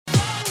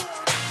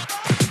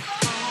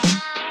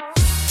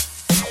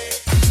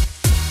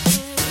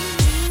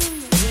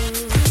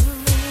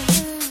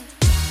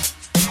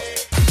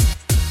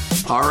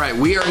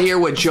We are here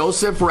with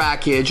Joseph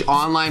Rakich,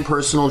 online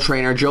personal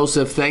trainer.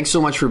 Joseph, thanks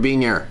so much for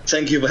being here.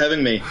 Thank you for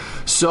having me.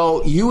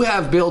 So you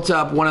have built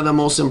up one of the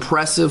most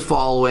impressive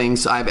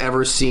followings I've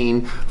ever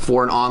seen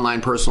for an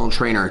online personal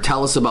trainer.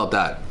 Tell us about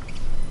that.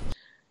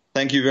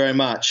 Thank you very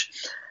much.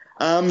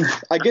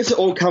 I guess it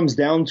all comes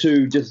down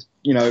to just,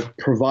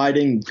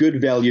 providing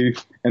good value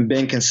and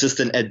being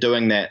consistent at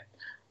doing that.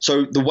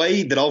 So the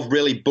way that I've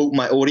really built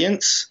my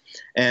audience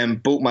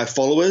and built my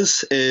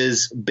followers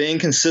is being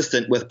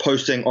consistent with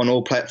posting on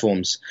all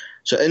platforms.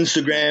 So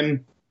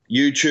Instagram,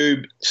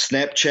 YouTube,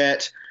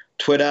 Snapchat,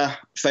 Twitter,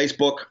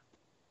 Facebook.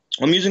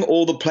 I'm using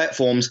all the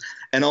platforms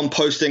and I'm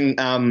posting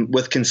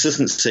with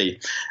consistency.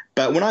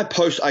 But when I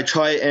post, I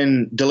try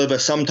and deliver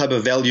some type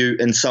of value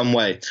in some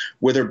way,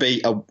 whether it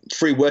be a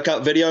free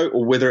workout video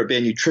or whether it be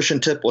a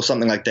nutrition tip or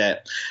something like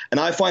that. And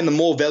I find the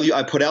more value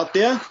I put out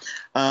there,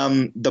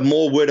 the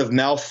more word of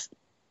mouth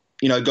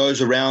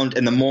goes around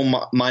and the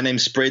more my name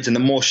spreads and the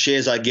more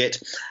shares I get.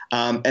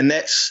 And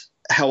that's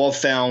how I've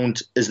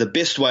found is the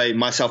best way,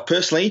 myself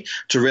personally,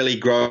 to really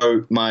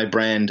grow my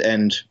brand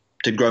and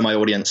to grow my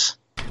audience.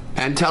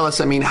 And tell us,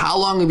 how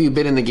long have you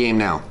been in the game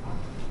now?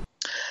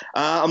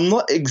 I'm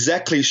not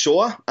exactly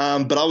sure,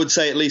 but I would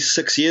say at least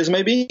 6 years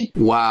maybe.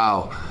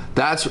 Wow.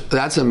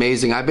 That's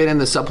amazing. I've been in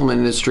the supplement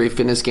industry,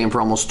 fitness game for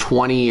almost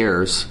 20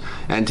 years.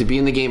 And to be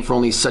in the game for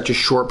only such a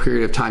short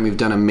period of time, you've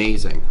done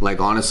amazing.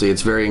 Like, honestly,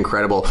 it's very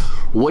incredible.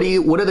 What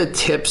are the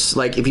tips?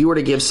 Like, if you were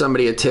to give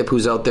somebody a tip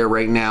who's out there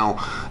right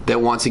now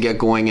that wants to get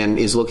going and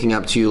is looking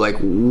up to you, like,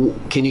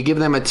 can you give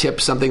them a tip,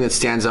 something that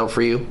stands out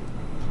for you?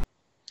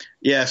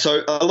 Yeah,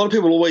 so a lot of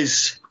people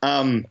always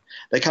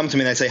they come to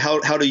me and they say,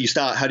 how do you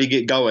start? How do you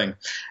get going?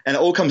 And it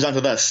all comes down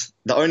to this.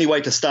 The only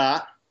way to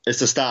start is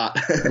to start.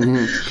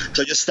 Mm-hmm.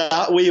 So just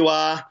start where you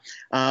are,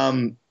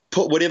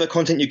 put whatever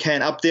content you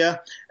can up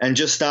there and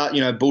just start,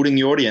 building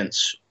your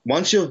audience.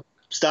 Once you've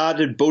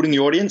started building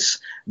your audience,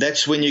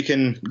 that's when you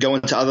can go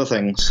into other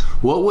things.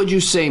 What would you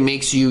say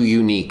makes you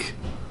unique?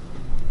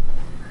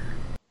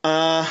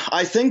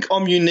 I think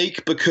I'm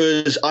unique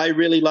because I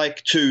really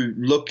like to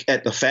look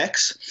at the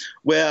facts,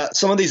 where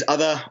some of these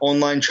other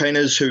online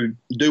trainers who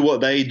do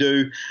what they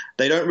do,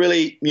 they don't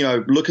really,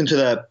 look into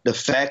the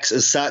facts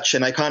as such,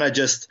 and they kind of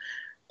just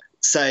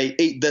say,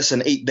 eat this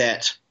and eat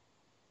that,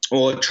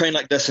 or train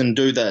like this and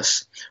do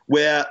this,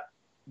 where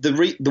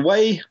the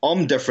way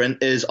I'm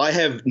different is I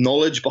have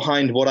knowledge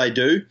behind what I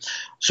do.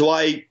 So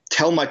I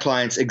tell my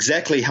clients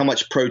exactly how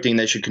much protein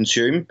they should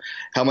consume,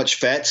 how much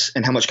fats,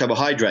 and how much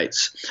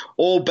carbohydrates,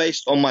 all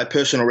based on my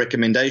personal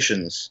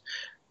recommendations.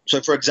 So,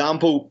 for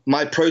example,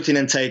 my protein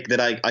intake that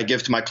I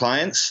give to my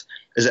clients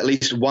is at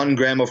least 1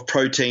 gram of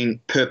protein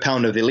per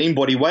pound of their lean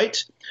body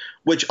weight,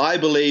 which I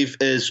believe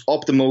is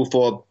optimal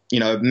for,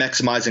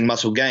 maximizing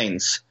muscle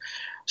gains.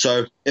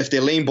 So if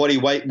their lean body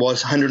weight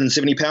was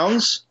 170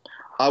 pounds,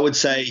 I would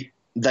say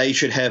they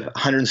should have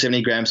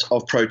 170 grams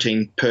of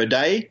protein per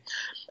day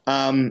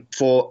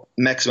for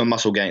maximum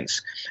muscle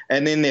gains.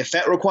 And then their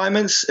fat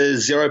requirements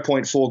is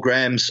 0.4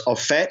 grams of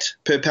fat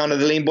per pound of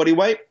the lean body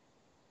weight.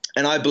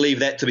 And I believe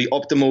that to be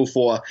optimal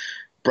for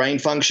brain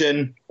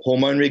function,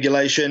 hormone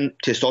regulation,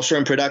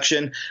 testosterone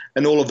production,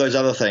 and all of those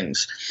other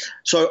things.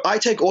 So I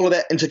take all of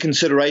that into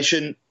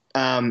consideration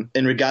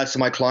in regards to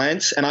my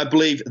clients, and I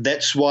believe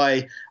that's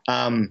why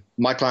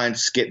my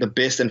clients get the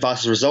best and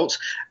fastest results.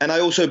 And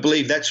I also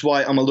believe that's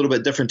why I'm a little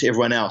bit different to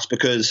everyone else,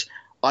 because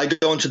I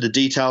go into the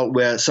detail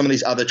where some of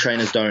these other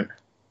trainers don't.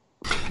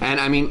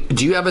 And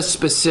do you have a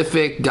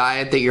specific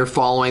diet that you're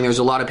following? There's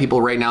a lot of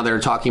people right now that are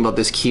talking about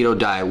this keto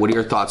diet. What are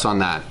your thoughts on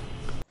that?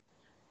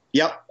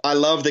 Yep, I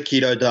love the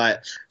keto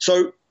diet.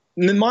 So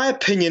in my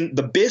opinion,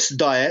 the best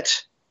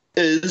diet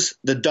is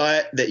the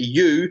diet that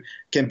you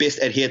can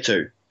best adhere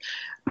to.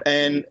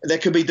 And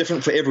that could be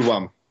different for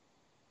everyone.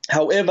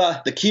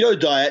 However, the keto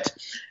diet,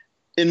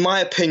 in my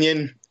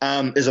opinion,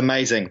 is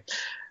amazing.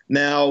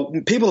 Now,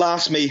 people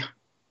ask me,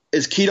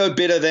 is keto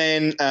better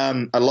than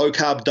a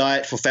low-carb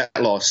diet for fat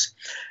loss?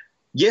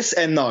 Yes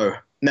and no.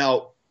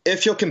 Now,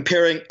 if you're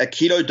comparing a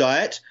keto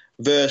diet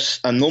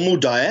versus a normal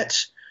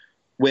diet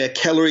where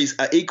calories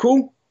are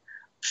equal,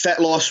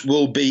 fat loss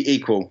will be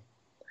equal.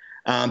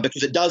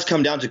 Because it does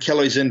come down to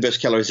calories in versus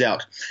calories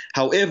out.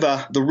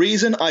 However, the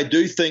reason I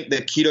do think the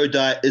keto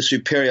diet is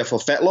superior for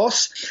fat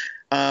loss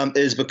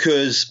is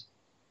because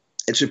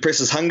it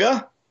suppresses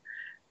hunger,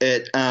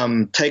 it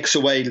takes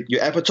away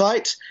your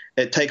appetite,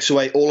 it takes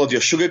away all of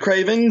your sugar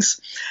cravings,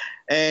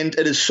 and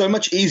it is so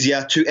much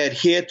easier to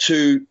adhere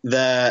to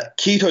the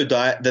keto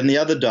diet than the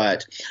other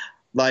diet.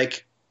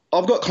 Like,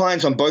 I've got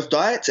clients on both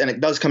diets, and it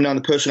does come down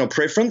to personal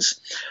preference.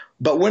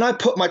 But when I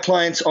put my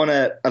clients on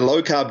a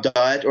low-carb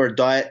diet or a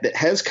diet that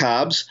has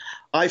carbs,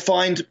 I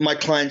find my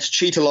clients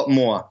cheat a lot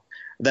more.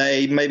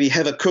 They maybe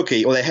have a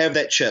cookie or they have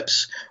that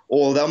chips,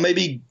 or they'll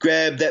maybe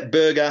grab that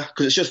burger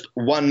because it's just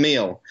one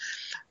meal.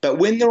 But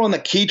when they're on the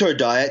keto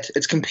diet,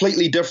 it's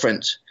completely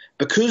different.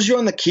 Because you're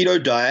on the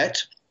keto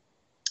diet,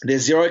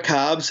 there's zero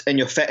carbs and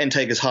your fat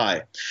intake is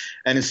high.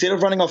 And instead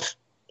of running off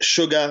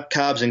sugar,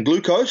 carbs, and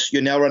glucose,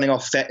 you're now running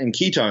off fat and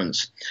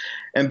ketones.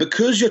 And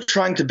because you're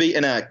trying to be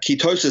in a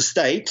ketosis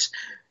state,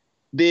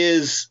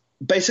 there's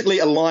basically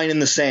a line in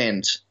the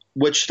sand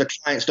which the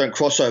clients don't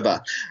cross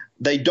over.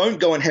 They don't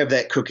go and have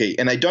that cookie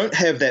and they don't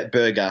have that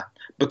burger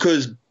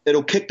because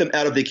it'll kick them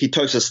out of their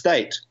ketosis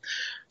state.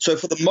 So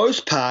for the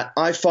most part,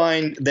 I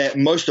find that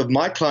most of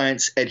my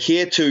clients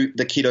adhere to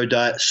the keto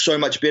diet so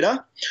much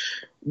better,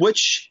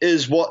 which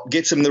is what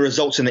gets them the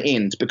results in the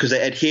end because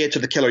they adhere to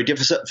the calorie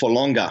deficit for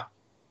longer.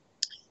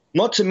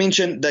 Not to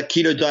mention the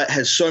keto diet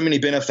has so many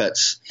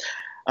benefits.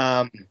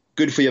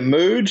 Good for your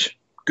mood,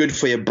 good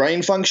for your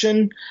brain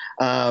function,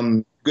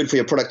 good for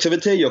your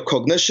productivity, your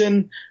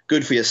cognition,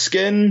 good for your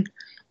skin,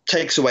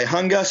 takes away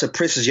hunger,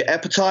 suppresses your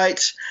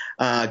appetite,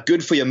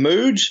 good for your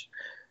mood.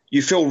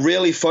 You feel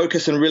really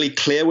focused and really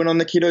clear when on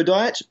the keto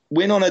diet.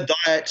 When on a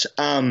diet,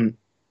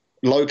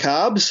 low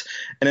carbs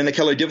and in a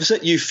calorie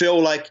deficit, you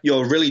feel like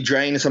you're really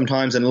drained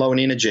sometimes and low in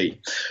energy.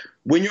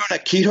 When you're on a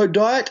keto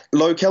diet,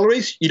 low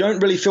calories, you don't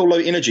really feel low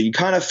energy. You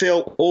kind of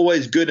feel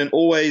always good and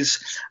always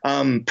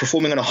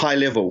performing on a high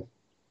level.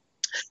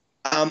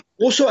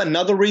 Also,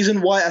 another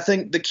reason why I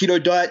think the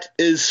keto diet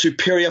is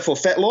superior for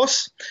fat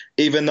loss,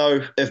 even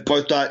though if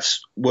both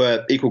diets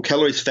were equal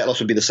calories, fat loss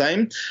would be the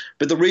same.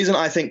 But the reason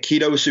I think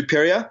keto is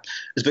superior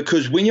is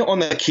because when you're on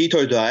the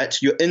keto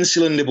diet, your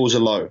insulin levels are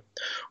low.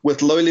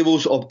 With low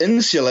levels of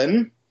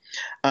insulin,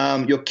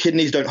 your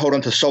kidneys don't hold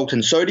on to salt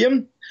and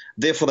sodium.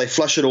 Therefore, they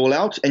flush it all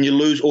out and you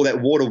lose all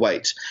that water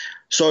weight.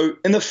 So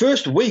in the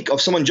first week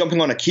of someone jumping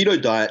on a keto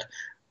diet,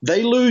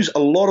 they lose a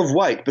lot of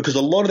weight because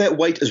a lot of that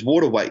weight is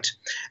water weight.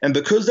 And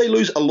because they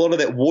lose a lot of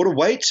that water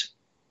weight,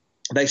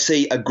 they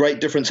see a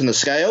great difference in the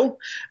scale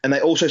and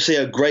they also see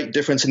a great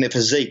difference in their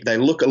physique. They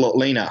look a lot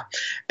leaner.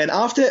 And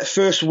after that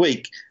first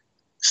week,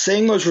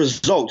 seeing those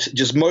results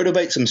just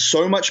motivates them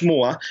so much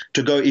more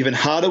to go even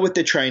harder with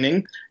their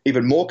training,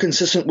 even more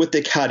consistent with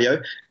their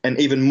cardio, and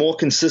even more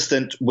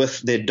consistent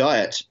with their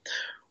diet.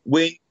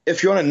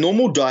 If you're on a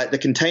normal diet that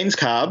contains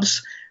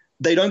carbs,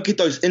 they don't get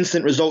those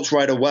instant results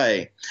right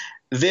away.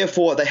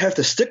 Therefore, they have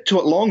to stick to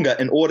it longer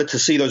in order to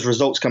see those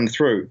results come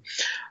through.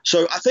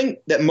 So I think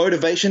that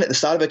motivation at the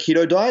start of a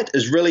keto diet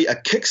is really a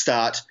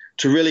kickstart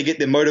to really get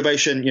their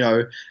motivation,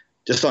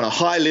 just on a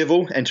high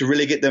level and to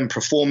really get them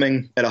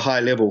performing at a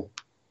high level.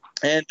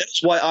 And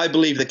that's why I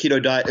believe the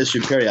keto diet is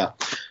superior.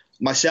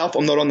 Myself,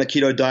 I'm not on the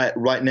keto diet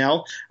right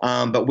now,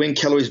 but when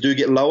calories do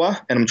get lower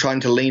and I'm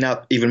trying to lean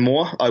up even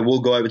more, I will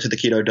go over to the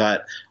keto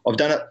diet. I've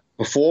done it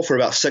before for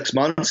about 6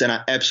 months and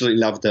I absolutely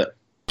loved it.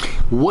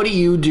 What do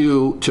you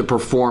do to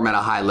perform at a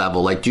high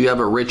level? Like, do you have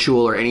a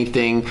ritual or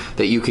anything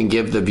that you can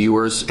give the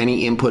viewers,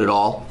 any input at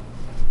all?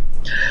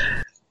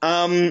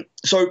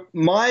 So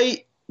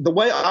the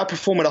way I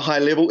perform at a high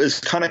level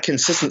is kind of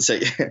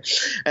consistency.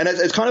 And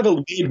it's kind of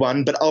a weird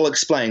one, but I'll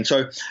explain.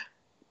 So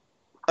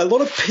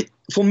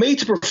for me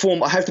to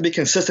perform, I have to be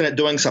consistent at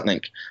doing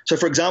something. So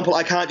for example,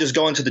 I can't just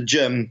go into the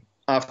gym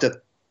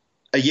after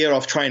a year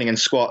off training and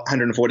squat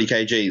 140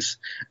 kgs.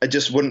 It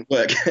just wouldn't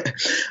work.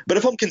 But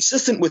if I'm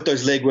consistent with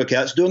those leg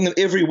workouts, doing them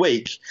every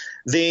week,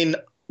 then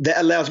that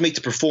allows me to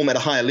perform at a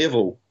higher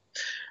level.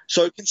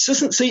 So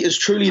consistency is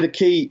truly the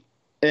key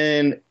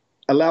in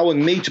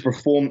allowing me to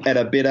perform at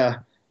a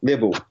better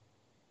level.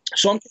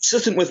 So I'm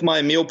consistent with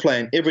my meal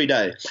plan every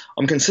day.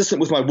 I'm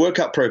consistent with my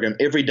workout program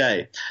every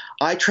day.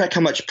 I track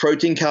how much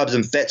protein, carbs,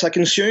 and fats I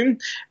consume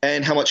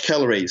and how much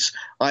calories.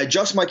 I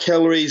adjust my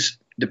calories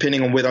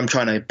depending on whether I'm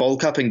trying to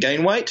bulk up and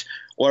gain weight,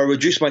 or I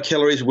reduce my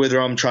calories whether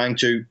I'm trying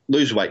to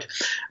lose weight.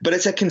 But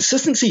it's a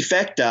consistency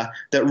factor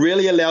that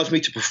really allows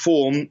me to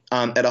perform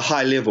at a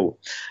high level.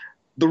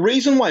 The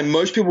reason why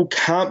most people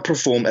can't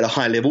perform at a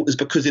high level is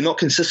because they're not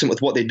consistent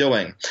with what they're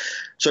doing.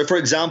 So, for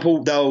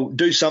example, they'll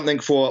do something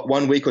for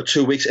 1 week or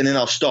 2 weeks and then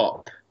they'll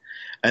stop.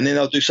 And then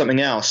they'll do something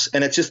else.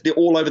 And it's just they're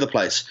all over the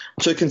place.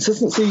 So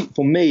consistency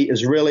for me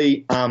is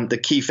really the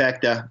key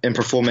factor in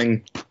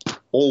performing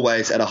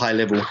always at a high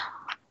level.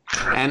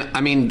 And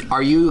I mean,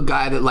 are you a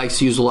guy that likes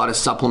to use a lot of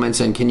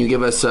supplements? And can you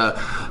give us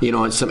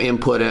some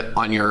input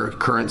on your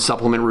current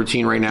supplement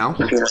routine right now?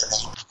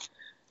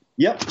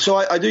 Yep. So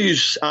I do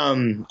use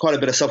quite a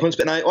bit of supplements,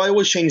 but I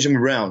always change them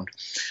around.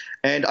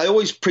 And I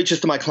always preach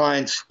this to my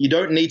clients. You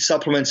don't need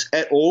supplements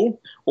at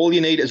all. All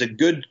you need is a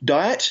good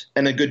diet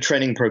and a good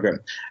training program.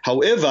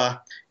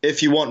 However,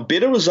 if you want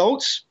better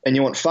results and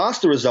you want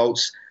faster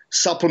results,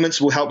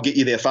 supplements will help get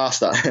you there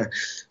faster.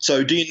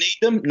 So do you need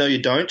them? No,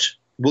 you don't.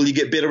 Will you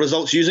get better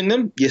results using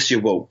them? Yes, you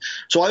will.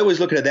 So I always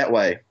look at it that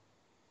way.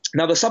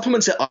 Now, the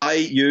supplements that I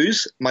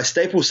use, my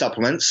staple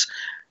supplements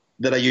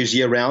that I use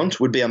year-round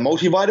would be a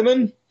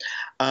multivitamin,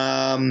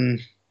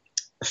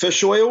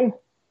 fish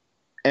oil,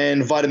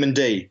 and vitamin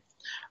D.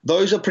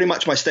 Those are pretty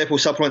much my staple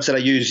supplements that I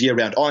use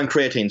year-round. Oh, and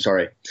creatine,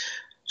 sorry.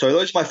 So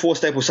those are my 4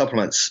 staple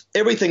supplements.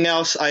 Everything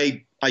else,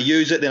 I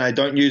use it, then I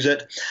don't use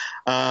it.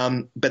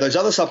 But those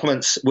other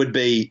supplements would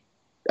be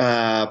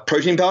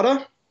protein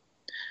powder,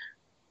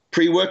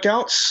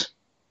 pre-workouts,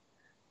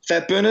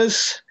 fat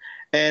burners,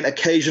 and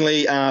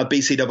occasionally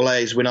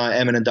BCAAs when I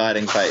am in a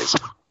dieting phase.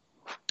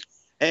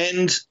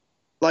 And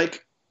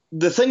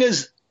the thing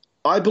is,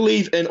 I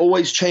believe in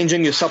always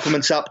changing your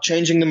supplements up,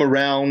 changing them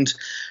around,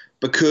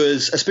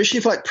 because especially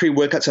for like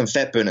pre-workouts and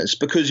fat burners,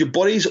 because your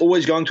body's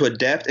always going to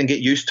adapt and get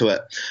used to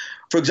it.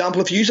 For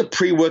example, if you use a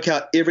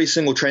pre-workout every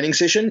single training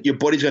session, your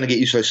body's going to get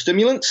used to those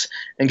stimulants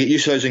and get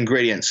used to those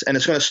ingredients, and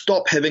it's going to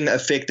stop having the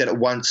effect that it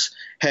once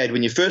had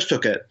when you first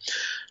took it.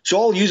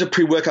 So I'll use a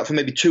pre-workout for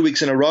maybe 2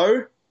 weeks in a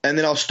row, and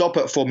then I'll stop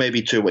it for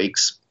maybe 2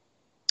 weeks.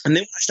 And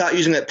then when I start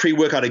using that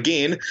pre-workout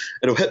again,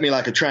 it'll hit me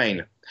like a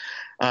train.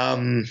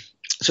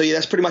 So yeah,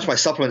 that's pretty much my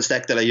supplement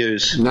stack that I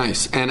use.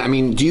 Nice. And I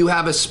mean, do you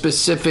have a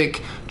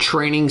specific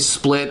training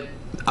split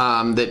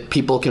that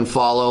people can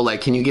follow?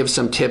 Like, can you give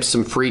some tips,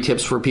 some free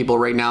tips for people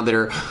right now that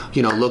are,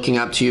 looking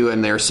up to you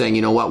and they're saying,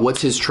 you know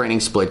what's his training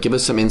split? Give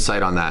us some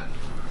insight on that.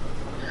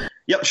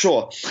 Yep,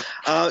 sure.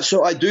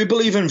 So I do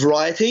believe in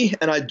variety,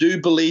 and I do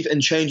believe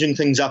in changing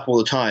things up all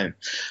the time.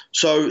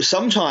 So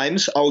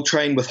sometimes I'll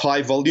train with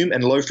high volume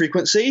and low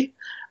frequency.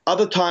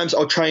 Other times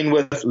I'll train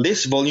with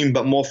less volume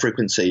but more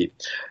frequency.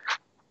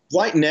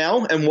 Right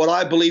now, and what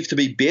I believe to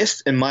be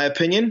best, in my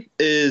opinion,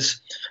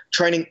 is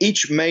training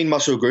each main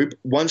muscle group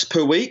once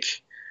per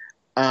week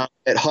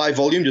at high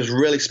volume, just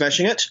really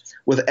smashing it,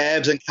 with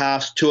abs and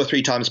calves 2 or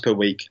 3 times per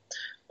week.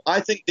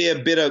 I think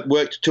they're better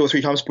worked 2 or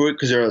 3 times per week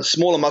because they're a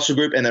smaller muscle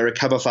group and they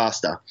recover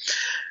faster.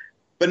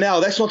 But now,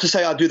 that's not to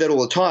say I do that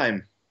all the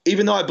time.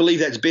 Even though I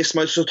believe that's best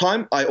most of the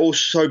time, I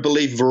also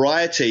believe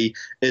variety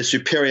is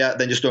superior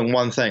than just doing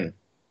one thing.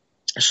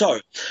 So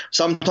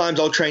sometimes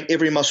I'll train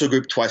every muscle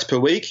group twice per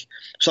week.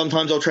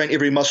 Sometimes I'll train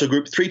every muscle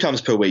group 3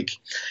 times per week.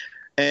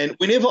 And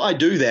whenever I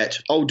do that,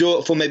 I'll do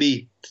it for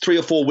maybe 3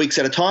 or 4 weeks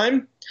at a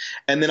time,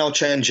 and then I'll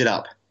change it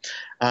up.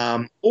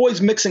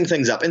 Always mixing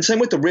things up. And same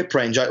with the rep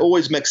range, I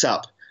always mix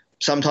up.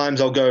 Sometimes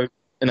I'll go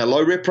in a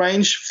low rep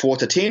range, 4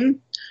 to 10.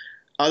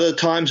 Other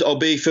times I'll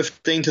be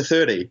 15 to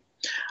 30.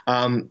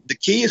 The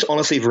key is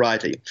honestly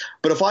variety.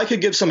 But if I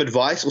could give some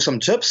advice or some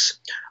tips,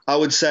 I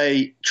would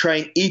say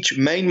train each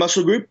main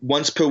muscle group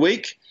once per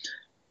week.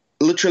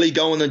 Literally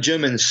go in the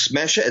gym and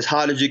smash it as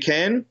hard as you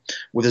can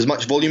with as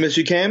much volume as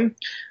you can,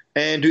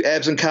 and do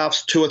abs and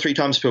calves 2 or 3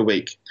 times per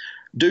week.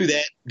 Do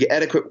that, get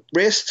adequate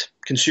rest,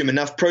 consume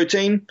enough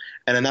protein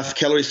and enough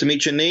calories to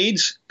meet your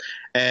needs,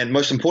 and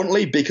most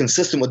importantly, be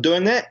consistent with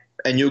doing that,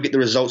 and you'll get the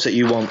results that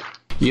you want.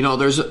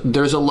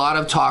 There's a lot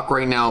of talk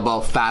right now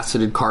about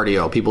faceted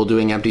cardio, people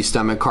doing empty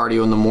stomach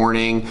cardio in the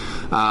morning.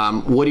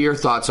 What are your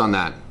thoughts on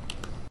that?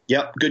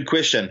 Yep, good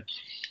question.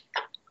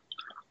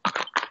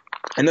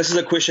 And this is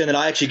a question that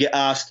I actually get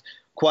asked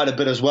quite a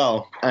bit as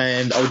well,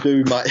 and I'll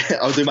do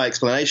my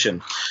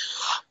explanation.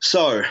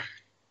 So,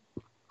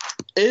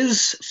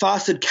 is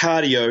fasted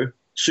cardio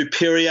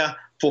superior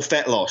for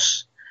fat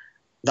loss?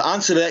 The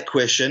answer to that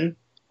question,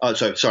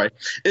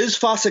 is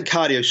fasted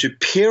cardio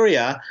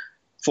superior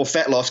for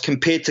fat loss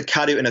compared to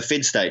cardio in a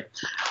fed state?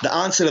 The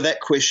answer to that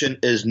question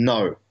is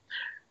no.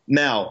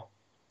 Now,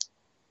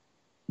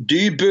 do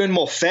you burn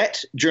more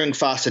fat during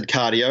fasted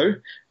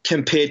cardio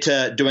compared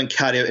to doing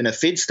cardio in a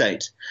fed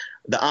state?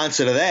 The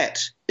answer to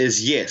that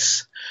is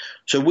yes.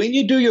 So when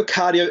you do your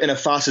cardio in a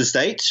fasted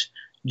state,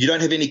 you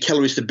don't have any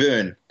calories to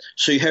burn,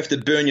 so you have to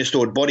burn your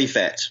stored body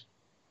fat.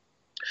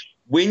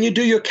 When you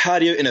do your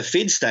cardio in a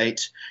fed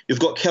state, you've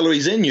got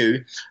calories in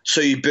you,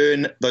 so you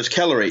burn those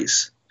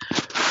calories.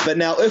 But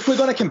now, if we're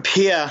going to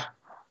compare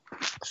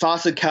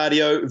fasted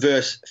cardio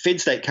versus fed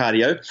state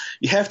cardio,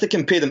 you have to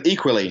compare them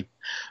equally.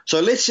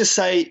 So let's just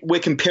say we're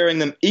comparing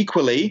them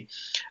equally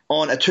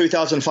on a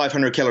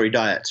 2,500 calorie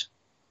diet.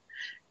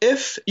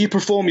 If you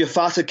perform your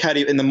fasted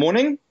cardio in the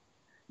morning,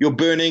 you're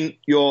burning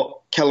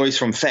your calories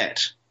from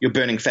fat. You're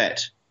burning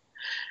fat.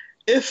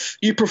 If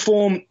you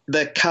perform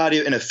the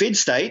cardio in a fed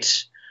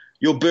state,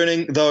 you're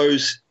burning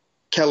those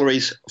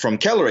calories from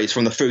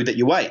the food that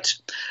you ate.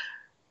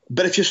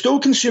 But if you're still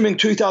consuming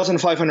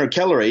 2,500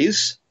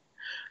 calories,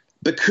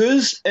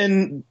 because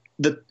in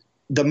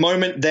the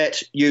moment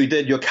that you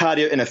did your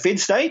cardio in a fed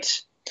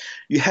state,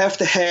 you have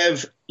to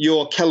have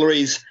your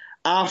calories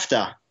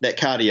after that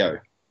cardio.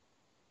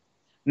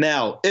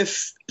 Now,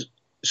 if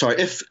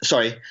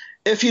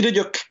you did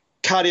your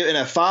cardio in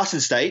a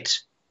fasted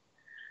state,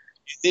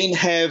 you then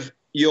have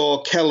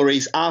your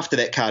calories after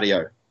that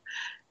cardio.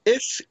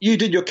 If you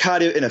did your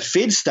cardio in a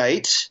fed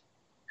state,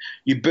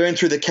 you burn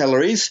through the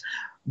calories,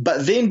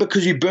 but then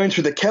because you burn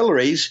through the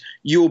calories,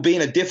 you will be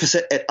in a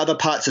deficit at other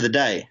parts of the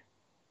day.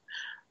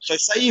 So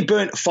say you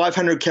burnt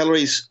 500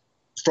 calories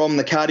from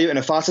the cardio in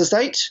a fasted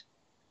state,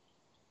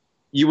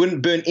 you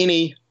wouldn't burn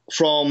any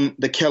from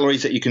the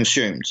calories that you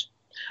consumed.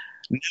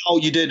 Now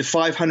you did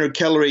 500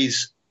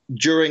 calories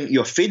during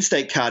your fed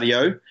state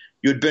cardio,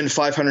 you would burn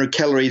 500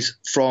 calories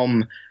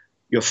from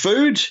your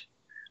food,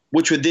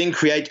 which would then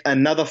create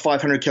another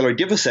 500 calorie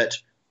deficit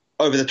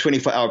over the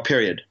 24-hour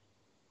period.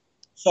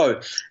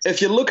 So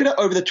if you look at it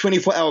over the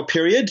 24-hour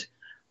period,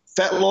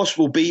 fat loss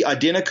will be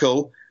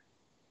identical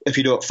if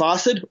you do it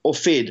fasted or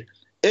fed,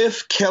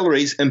 if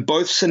calories in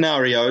both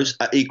scenarios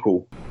are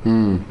equal.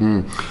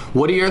 Mm-hmm.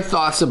 What are your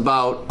thoughts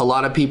about a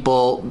lot of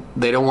people,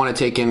 they don't want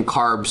to take in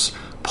carbs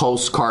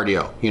post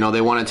cardio. You know,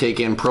 they want to take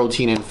in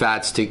protein and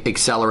fats to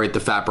accelerate the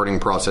fat burning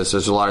process.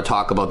 There's a lot of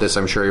talk about this.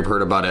 I'm sure you've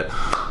heard about it.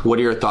 What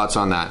are your thoughts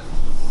on that?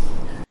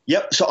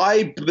 Yep. So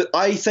I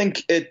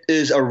think it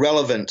is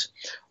irrelevant.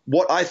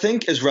 What I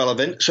think is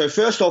relevant. So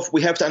first off,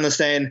 we have to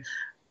understand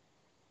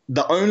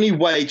the only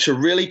way to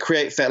really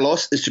create fat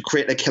loss is to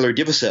create a calorie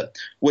deficit,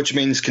 which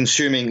means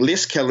consuming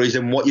less calories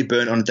than what you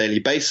burn on a daily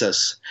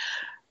basis.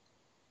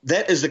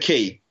 That is the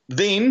key.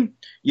 Then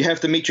you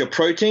have to meet your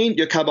protein,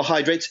 your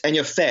carbohydrates, and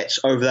your fats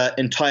over the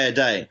entire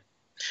day.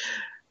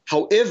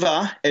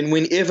 However, and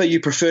whenever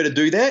you prefer to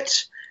do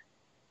that,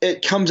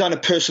 it comes down to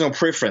personal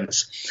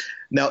preference.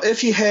 Now,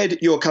 if you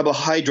had your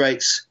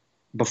carbohydrates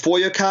before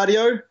your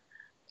cardio,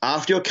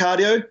 after your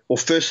cardio, or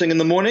first thing in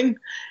the morning,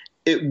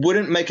 it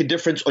wouldn't make a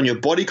difference on your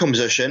body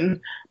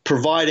composition,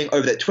 providing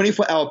over that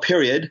 24-hour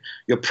period,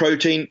 your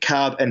protein,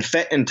 carb, and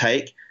fat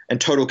intake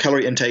and total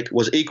calorie intake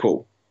was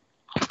equal.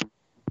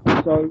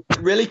 So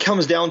it really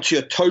comes down to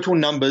your total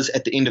numbers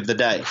at the end of the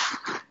day.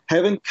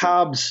 Having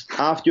carbs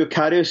after your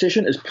cardio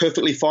session is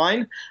perfectly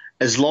fine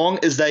as long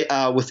as they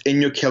are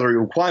within your calorie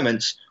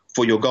requirements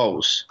for your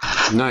goals.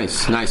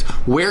 Nice.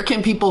 Where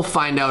can people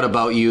find out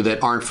about you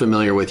that aren't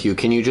familiar with you?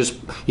 Can you just,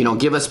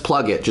 give us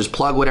Just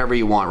plug whatever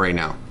you want right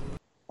now.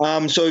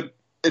 So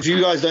if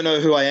you guys don't know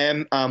who I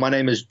am, my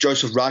name is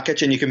Joseph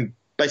Rakic, and you can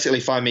basically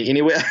find me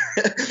anywhere.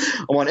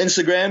 I'm on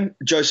Instagram,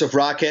 Joseph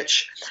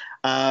Rakic.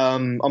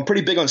 I'm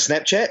pretty big on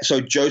Snapchat,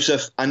 so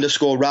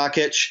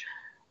Joseph_Rakic.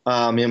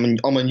 I'm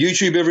on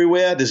YouTube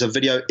everywhere. There's a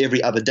video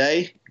every other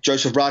day,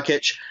 Joseph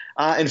Rakic.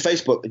 And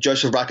Facebook,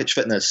 Joseph Rakic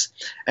Fitness.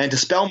 And to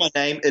spell my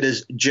name, it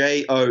is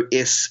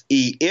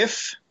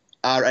JOSEF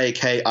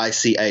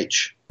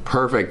RAKICH.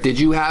 Perfect. Did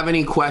you have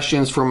any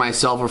questions for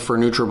myself or for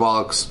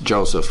Nutrabolics,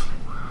 Joseph?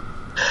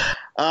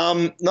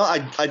 No,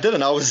 I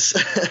didn't.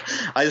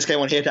 I just came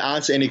on here to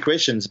answer any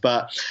questions,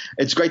 but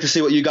it's great to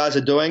see what you guys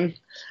are doing.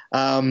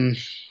 Tell me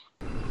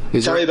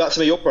about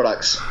some of your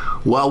products.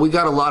 Well, we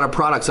got a lot of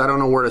products. I don't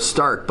know where to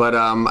start, but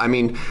I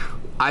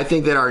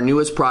think that our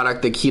newest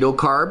product, the Keto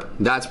Carb,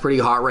 that's pretty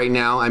hot right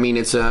now. I mean,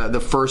 it's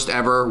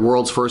the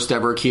world's first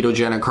ever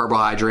ketogenic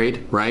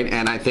carbohydrate, right?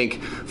 And I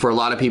think for a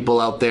lot of people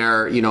out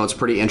there, it's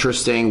pretty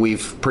interesting.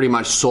 We've pretty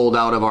much sold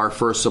out of our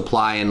first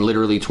supply in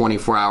literally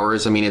 24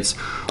 hours. I mean, it's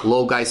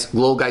low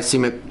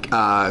glycemic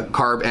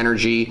carb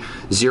energy,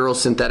 zero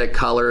synthetic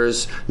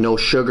colors, no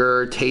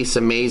sugar, tastes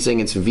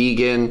amazing, it's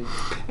vegan.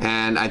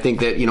 And I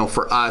think that,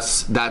 for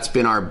us, that's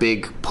been our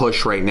big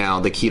push right now,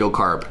 the Keto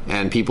Carb.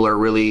 And people are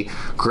really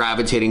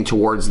gravitating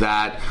towards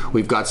that.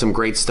 We've got some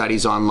great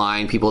studies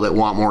online. People that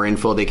want more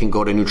info, they can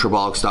go to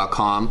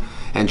Nutrabolics.com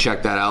and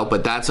check that out.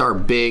 But that's our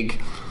big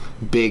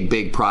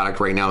product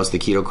right now is the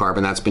Keto Carb,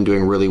 and that's been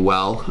doing really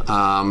well.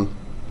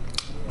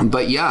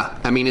 But yeah,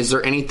 I mean, is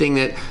there anything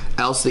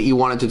else that you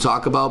wanted to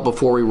talk about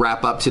before we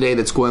wrap up today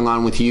that's going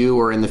on with you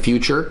or in the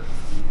future?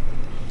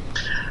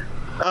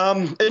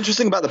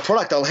 Interesting about the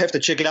product. I'll have to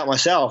check it out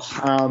myself.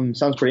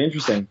 Sounds pretty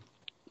interesting.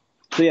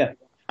 So yeah.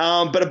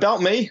 But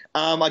about me,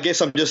 I guess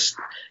I'm just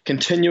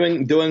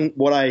continuing doing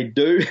what I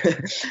do,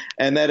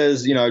 and that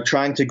is,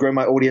 trying to grow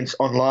my audience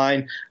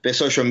online, their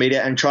social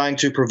media, and trying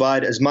to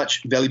provide as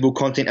much valuable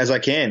content as I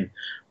can,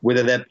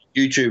 whether that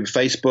be YouTube,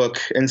 Facebook,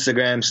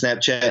 Instagram,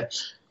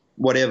 Snapchat,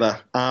 whatever.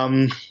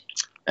 And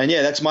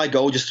yeah, that's my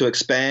goal, just to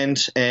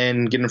expand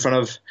and get in front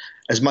of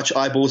as much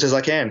eyeballs as I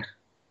can.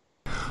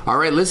 All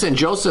right, listen,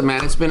 Joseph,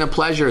 man, it's been a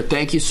pleasure.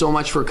 Thank you so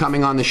much for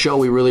coming on the show.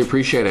 We really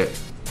appreciate it.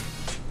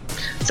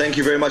 Thank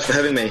you very much for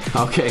having me.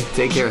 Okay,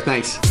 take care.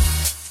 Thanks.